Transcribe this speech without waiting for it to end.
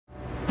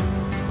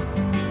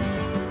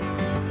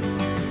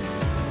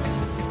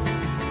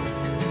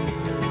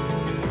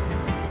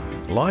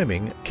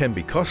Liming can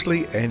be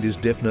costly and is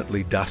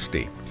definitely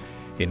dusty.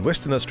 In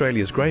Western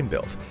Australia's grain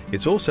belt,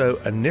 it's also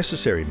a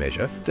necessary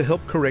measure to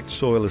help correct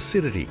soil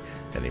acidity,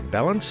 an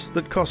imbalance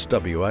that costs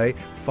WA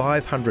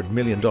 $500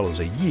 million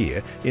a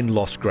year in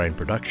lost grain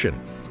production.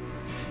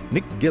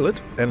 Nick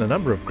Gillett and a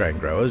number of grain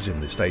growers in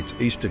the state's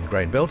eastern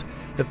grain belt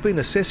have been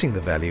assessing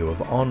the value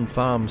of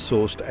on-farm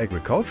sourced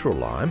agricultural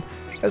lime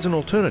as an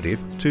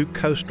alternative to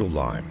coastal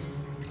lime.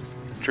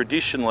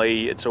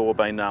 Traditionally, it's all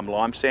been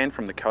lime sand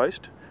from the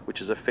coast, which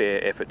is a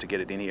fair effort to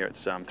get it in here.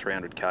 It's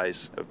 300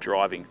 k's of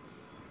driving.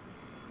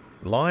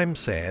 Lime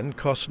sand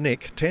costs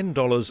Nick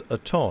 $10 a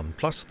tonne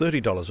plus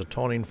 $30 a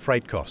tonne in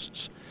freight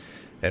costs.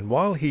 And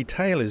while he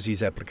tailors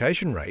his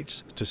application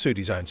rates to suit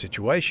his own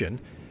situation,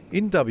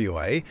 in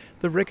WA,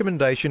 the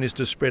recommendation is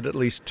to spread at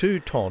least 2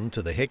 tonne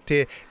to the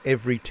hectare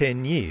every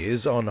 10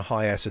 years on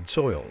high acid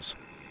soils.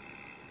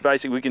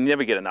 Basically, we can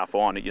never get enough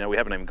on it. You know, we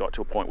haven't even got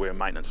to a point where we're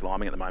maintenance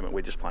liming at the moment.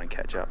 We're just playing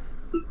catch up.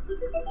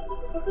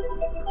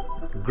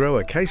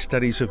 Grower case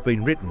studies have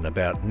been written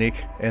about Nick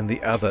and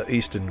the other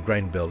eastern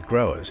grain belt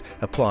growers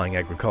applying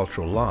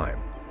agricultural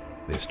lime.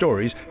 Their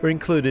stories are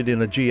included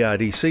in a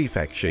GRDC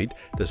fact sheet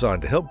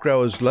designed to help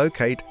growers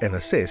locate and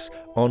assess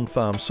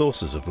on-farm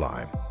sources of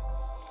lime.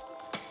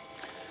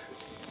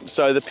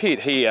 So the pit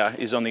here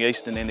is on the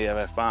eastern end of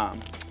our farm,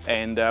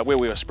 and where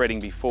we were spreading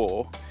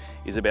before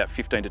is about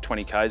 15 to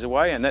 20 k's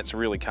away, and that's a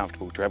really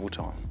comfortable travel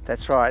time.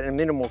 That's right, and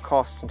minimal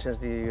cost in terms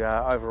of the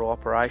overall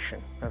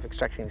operation of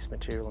extracting this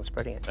material and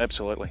spreading it.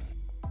 Absolutely.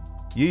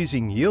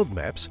 Using yield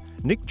maps,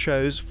 Nick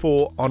chose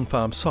 4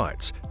 on-farm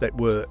sites that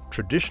were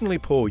traditionally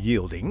poor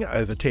yielding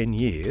over 10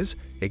 years,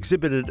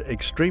 exhibited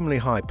extremely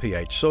high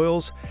pH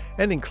soils,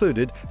 and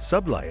included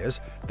sublayers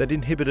that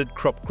inhibited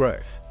crop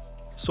growth.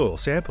 Soil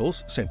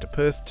samples sent to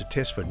Perth to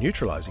test for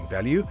neutralising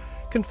value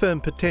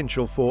confirmed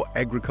potential for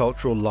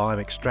agricultural lime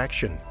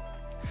extraction.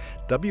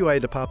 WA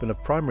Department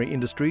of Primary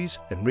Industries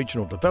and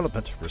Regional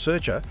Development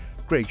researcher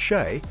Greg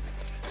Shea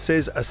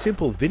says a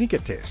simple vinegar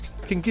test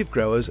can give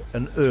growers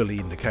an early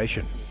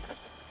indication.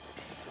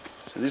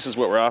 So this is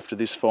what we're after,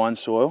 this fine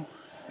soil.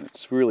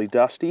 It's really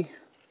dusty.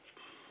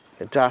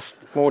 The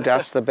dust, more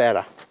dust the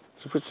better.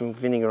 So put some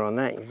vinegar on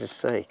that, you can just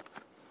see.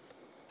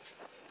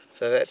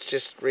 So that's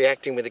just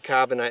reacting with the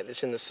carbonate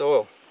that's in the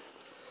soil.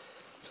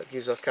 So it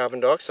gives off carbon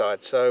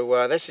dioxide.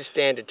 So that's a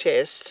standard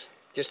test,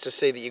 just to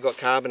see that you've got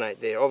carbonate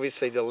there.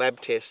 Obviously the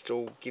lab test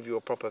will give you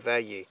a proper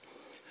value.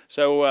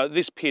 So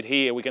this pit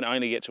here, we can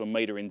only get to 1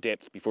 metre in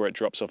depth before it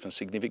drops off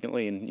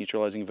significantly in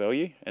neutralising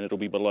value, and it'll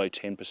be below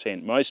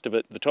 10%. Most of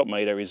it, the top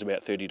metre, is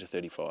about 30 to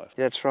 35.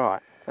 That's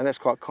right, and that's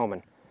quite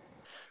common.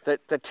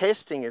 The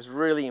testing is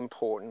really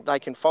important. They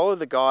can follow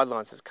the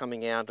guidelines that's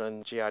coming out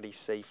on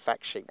GRDC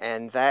fact sheet,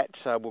 and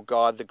that will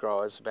guide the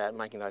growers about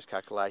making those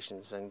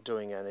calculations and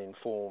doing an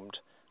informed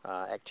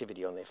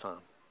activity on their farm.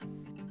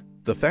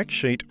 The fact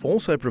sheet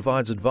also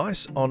provides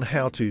advice on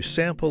how to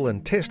sample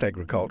and test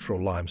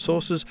agricultural lime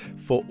sources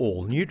for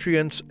all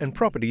nutrients and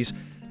properties,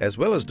 as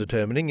well as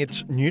determining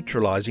its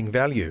neutralising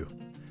value.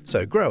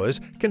 So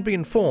growers can be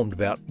informed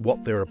about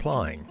what they're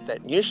applying.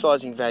 That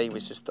neutralising value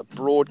is just the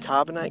broad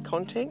carbonate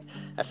content.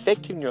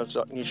 Effective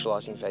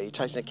neutralising value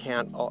takes into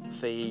account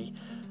of the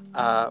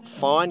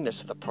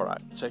fineness of the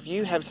product. So if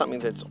you have something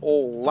that's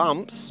all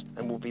lumps,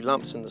 and will be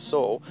lumps in the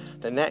soil,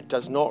 then that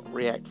does not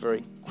react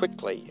very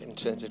quickly in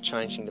terms of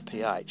changing the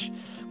pH.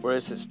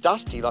 Whereas it's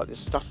dusty, like this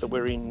stuff that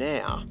we're in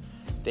now,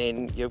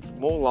 then you're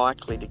more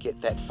likely to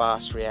get that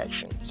fast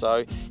reaction.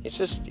 So it's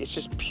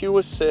just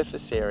pure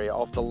surface area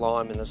of the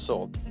lime in the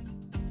soil.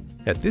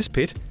 At this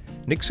pit,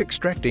 Nick's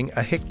extracting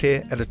a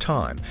hectare at a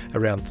time,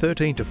 around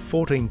 13 to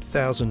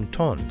 14,000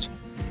 tonnes,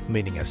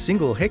 meaning a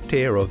single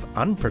hectare of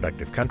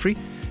unproductive country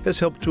has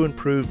helped to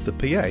improve the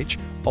pH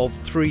of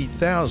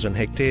 3,000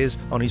 hectares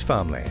on his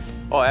farmland.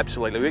 Oh,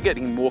 absolutely. We're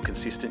getting more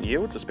consistent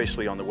yields,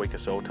 especially on the weaker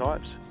soil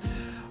types.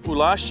 Well,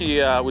 last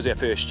year was our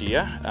first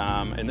year,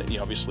 and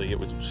obviously it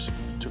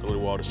took a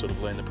little while to sort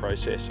of learn the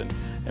process and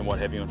what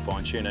have you and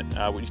fine tune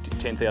it. We did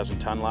 10,000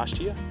 tonne last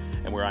year,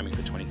 and we're aiming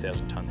for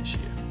 20,000 tonne this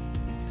year.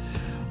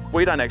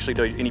 We don't actually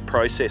do any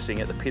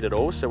processing at the pit at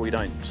all, so we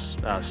don't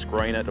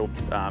screen it or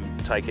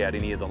take out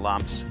any of the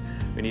lumps,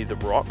 any of the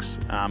rocks.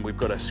 We've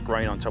got a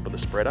screen on top of the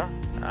spreader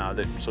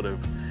that sort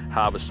of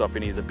harvests off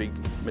any of the big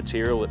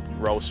material that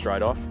rolls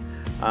straight off.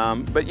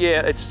 But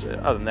yeah,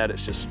 other than that,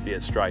 it's just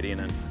straight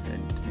in and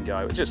go.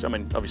 It's just,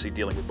 obviously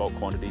dealing with bulk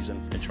quantities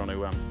and trying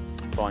to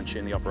fine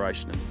tune the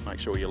operation and make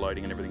sure your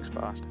loading and everything's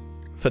fast.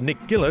 For Nick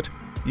Gillett,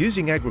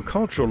 using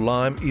agricultural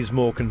lime is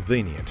more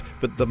convenient,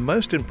 but the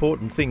most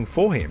important thing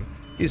for him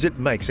is it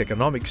makes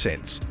economic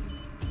sense.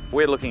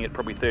 We're looking at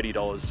probably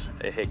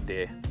 $30 a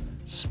hectare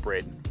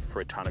spread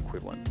for a tonne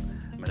equivalent.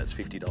 It's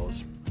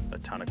 $50 a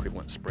tonne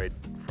equivalent spread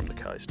from the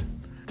coast.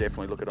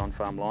 Definitely look at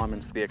on-farm lime,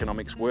 and if the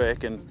economics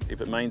work, and if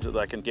it means that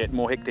they can get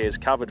more hectares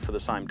covered for the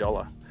same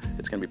dollar,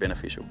 it's going to be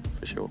beneficial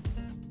for sure.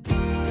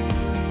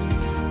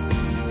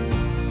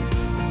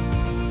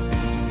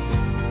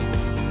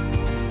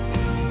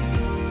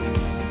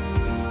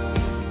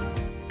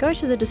 Go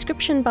to the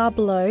description bar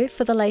below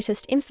for the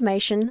latest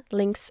information,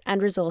 links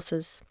and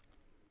resources.